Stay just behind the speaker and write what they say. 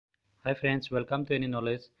Hi friends, welcome to Any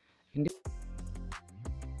Knowledge. In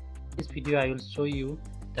this video, I will show you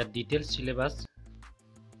the detailed syllabus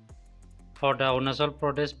for the Arunachal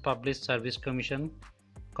Pradesh Public Service Commission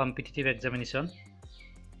competitive examination.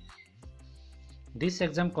 This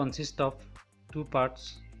exam consists of two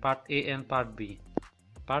parts, Part A and Part B.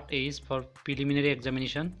 Part A is for preliminary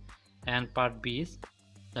examination and Part B is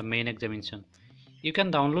the main examination. You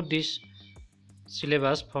can download this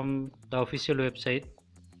syllabus from the official website,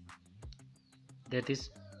 that is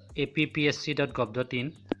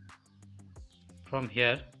APPSC.gov.in. From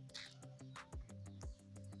here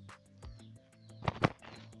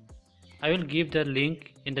I will give the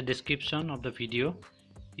link in the description of the video.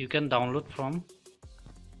 You can download from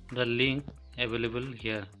the link available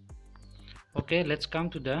here. Okay, let's come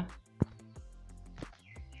to the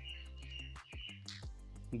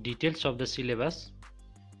details of the syllabus.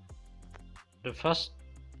 The first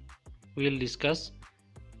we will discuss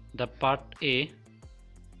the Part A,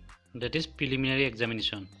 that is preliminary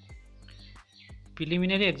examination.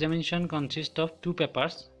 Preliminary examination consists of two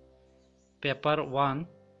papers, paper 1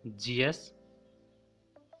 GS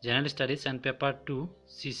General Studies and paper 2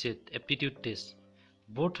 CSET Aptitude Test.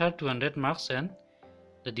 Both are 200 marks and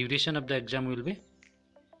the duration of the exam will be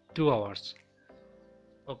 2 hours.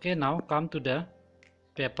 Okay, now come to the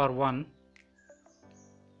paper 1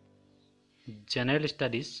 General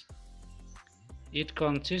Studies. It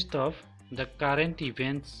consists of the current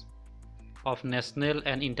events of national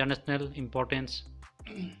and international importance,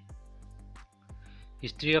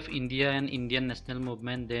 history of India and Indian national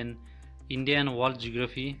movement, then India and world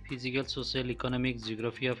geography, physical, social, economic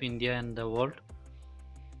geography of India and the world,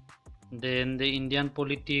 then the Indian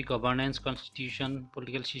polity, governance, constitution,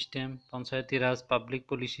 political system, Panchayati Raj, public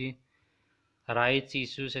policy, rights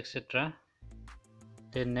issues, etc.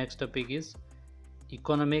 Then next topic is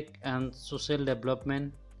economic and social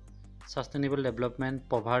development, sustainable development,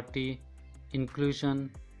 poverty,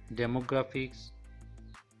 inclusion, demographics,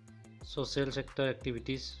 social sector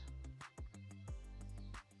activities,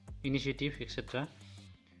 initiative, etc.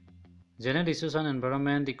 General issues on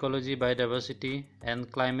environment, ecology, biodiversity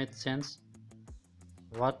and climate change,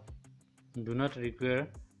 what do not require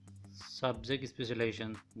subject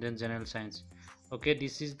specialization. Then general science. Okay,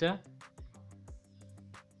 this is the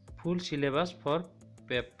full syllabus for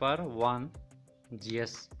paper 1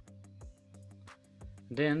 GS.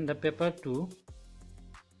 Then the paper 2,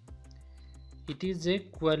 it is a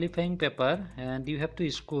qualifying paper and you have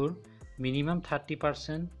to score minimum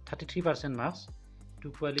 33% marks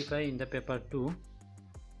to qualify in the paper 2.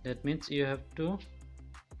 That means you have to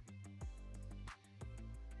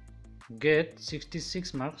get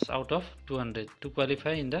 66 marks out of 200 to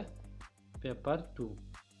qualify in the paper 2.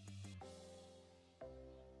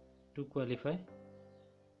 To qualify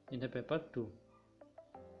in the paper 2,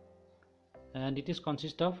 and it is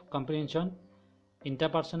consist of comprehension,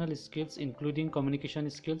 interpersonal skills including communication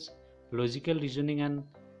skills, logical reasoning and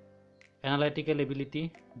analytical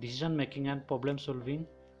ability, decision making and problem solving,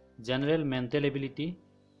 general mental ability,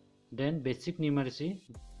 then basic numeracy,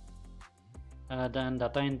 then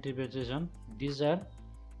data interpretation. These are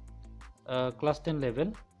class 10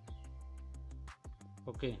 level.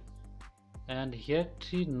 Okay, and here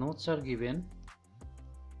 3 notes are given.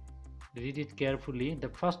 Read it carefully. The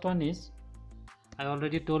first one is, I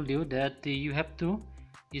already told you that you have to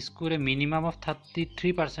score a minimum of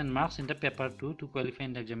 33% marks in the paper 2 to qualify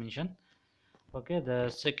in the examination. Okay, the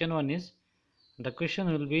second one is, the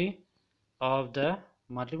question will be of the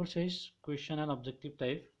multiple choice question and objective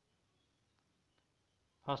type.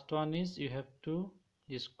 First one is, you have to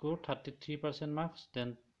score 33% marks,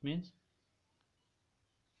 then means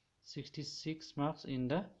 66 marks in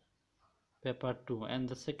the paper 2, and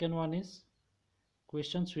the second one is,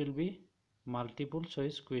 questions will be multiple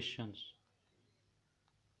choice questions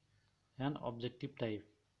and objective type.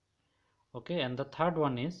 Okay, and the third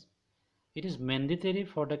one is, it is mandatory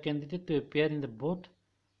for the candidate to appear in the both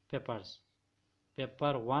papers,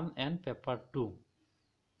 paper 1 and paper 2,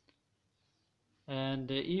 and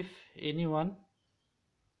if anyone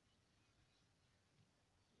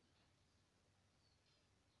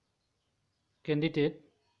candidate,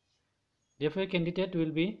 therefore a candidate will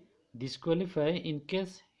be disqualified in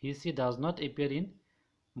case he she does not appear in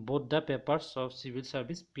both the papers of civil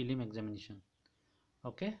service prelim examination.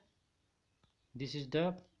 Okay, this is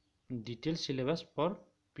the detailed syllabus for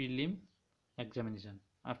prelim examination.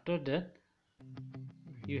 After that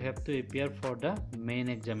you have to appear for the main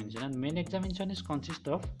examination, and main examination is consist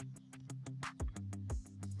of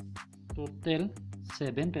total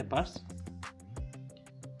 7 papers.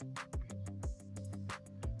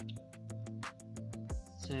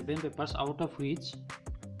 7 papers, out of which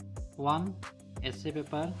 1 essay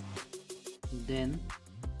paper, then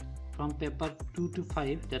from paper 2 to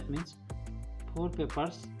 5, that means 4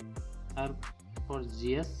 papers are for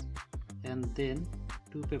GS, and then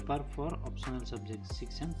 2 papers for optional subjects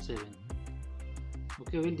 6 and 7.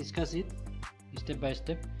 Okay, we'll discuss it step by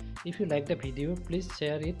step. If you like the video, please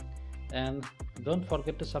share it, and don't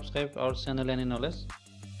forget to subscribe our channel Any Knowledge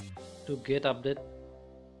to get update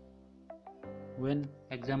when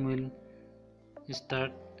exam will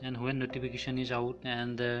start and when notification is out,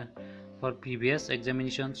 and for previous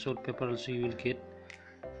examination short paper also you will get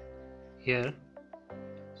here.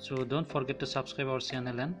 So don't forget to subscribe our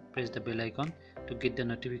channel and press the bell icon to get the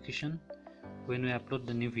notification when we upload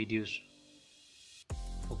the new videos.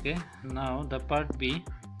 Okay, now the part B.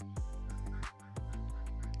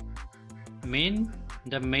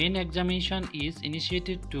 The main examination is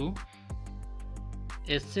initiated to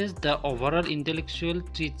assess the overall intellectual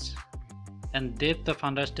traits and depth of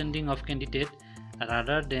understanding of candidate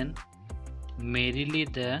rather than merely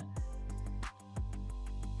the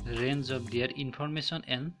range of their information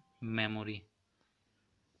and memory.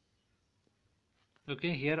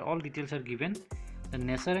 Okay, here all details are given. The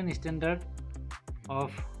nature and standard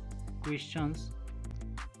of questions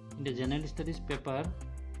in the general studies paper,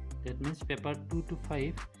 that means paper 2 to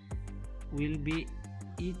 5, will be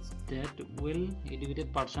each that well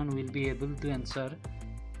educated person will be able to answer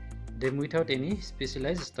them without any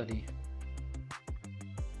specialized study.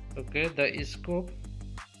 Okay, the scope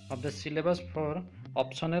of the syllabus for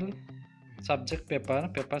optional subject paper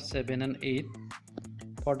 7 and 8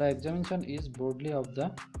 for the examination is broadly of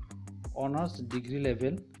the honors degree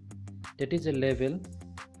level, that is a level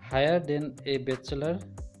higher than a bachelor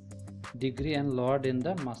degree and lower than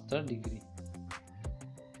the master degree.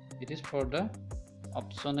 It is for the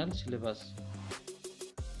optional syllabus.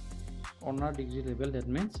 Honor degree level, that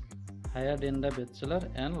means higher than the bachelor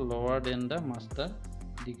and lower than the master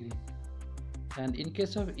degree. And in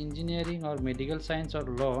case of engineering or medical science or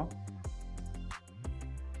law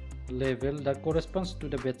level, that corresponds to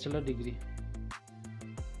the bachelor degree.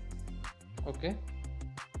 Okay,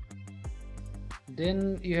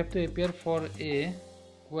 then you have to appear for a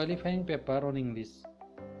qualifying paper on English.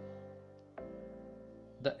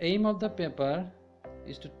 The aim of the paper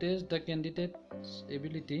is to test the candidate's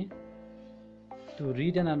ability to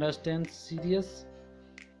read and understand serious,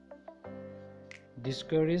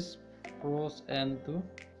 discourage prose and to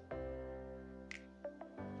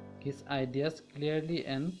his ideas clearly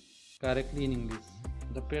and correctly in English.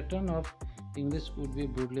 The pattern of English would be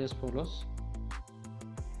broadly as follows.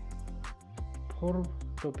 4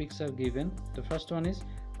 topics are given. The first one is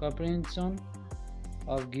comprehension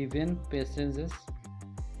of given passages.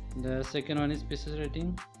 The second one is passage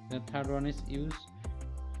rating. The third one is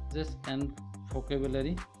uses and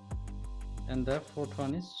vocabulary, and the fourth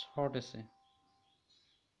one is short essay.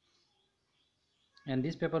 And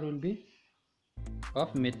this paper will be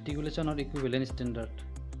of matriculation or equivalent standard,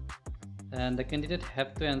 and the candidate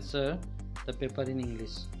have to answer the paper in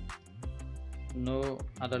English. No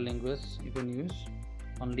other language you can use,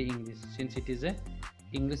 only English, since it is a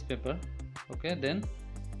English paper. Okay, then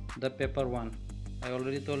the paper 1, I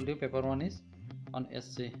already told you paper 1 is on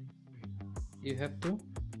essay. You have to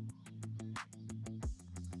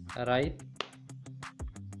write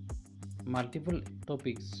multiple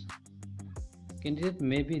topics. Candidate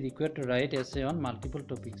may be required to write essay on multiple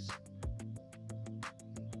topics.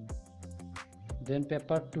 Then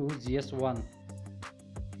paper 2, GS1,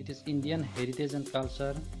 it is Indian heritage and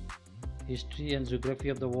culture, history and geography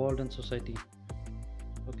of the world and society.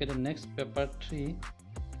 Okay, the next paper 3,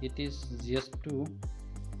 it is GS2,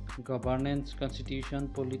 governance, constitution,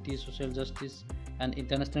 polity, social justice and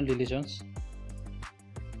international relations.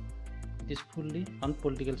 It is fully on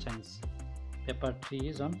political science. Paper 3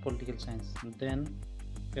 is on political science. Then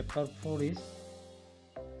paper 4 is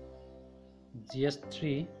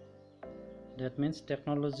GS3, that means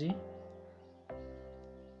technology,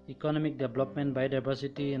 economic development,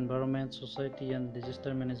 biodiversity, environment, society and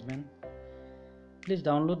disaster management. Please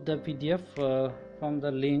download the PDF from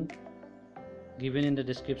the link given in the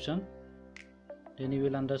description, then you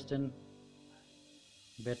will understand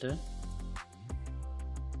better.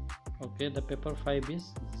 Okay, the paper 5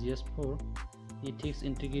 is GS4, ethics,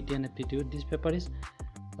 integrity and aptitude. This paper is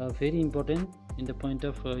very important in the point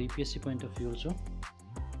of APPSC point of view also.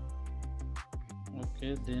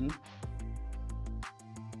 Okay, then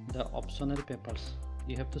the optional papers,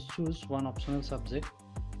 you have to choose one optional subject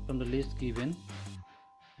from the list given,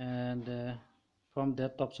 and from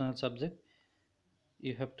that optional subject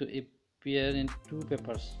you have to appear in 2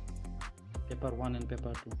 papers, paper 1 and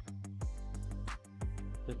paper 2,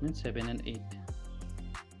 that means 7 and 8.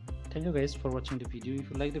 Thank you guys for watching the video. If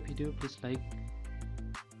you like the video, please like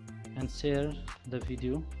and share the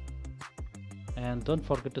video, and don't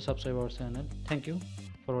forget to subscribe our channel. Thank you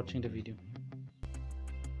for watching the video.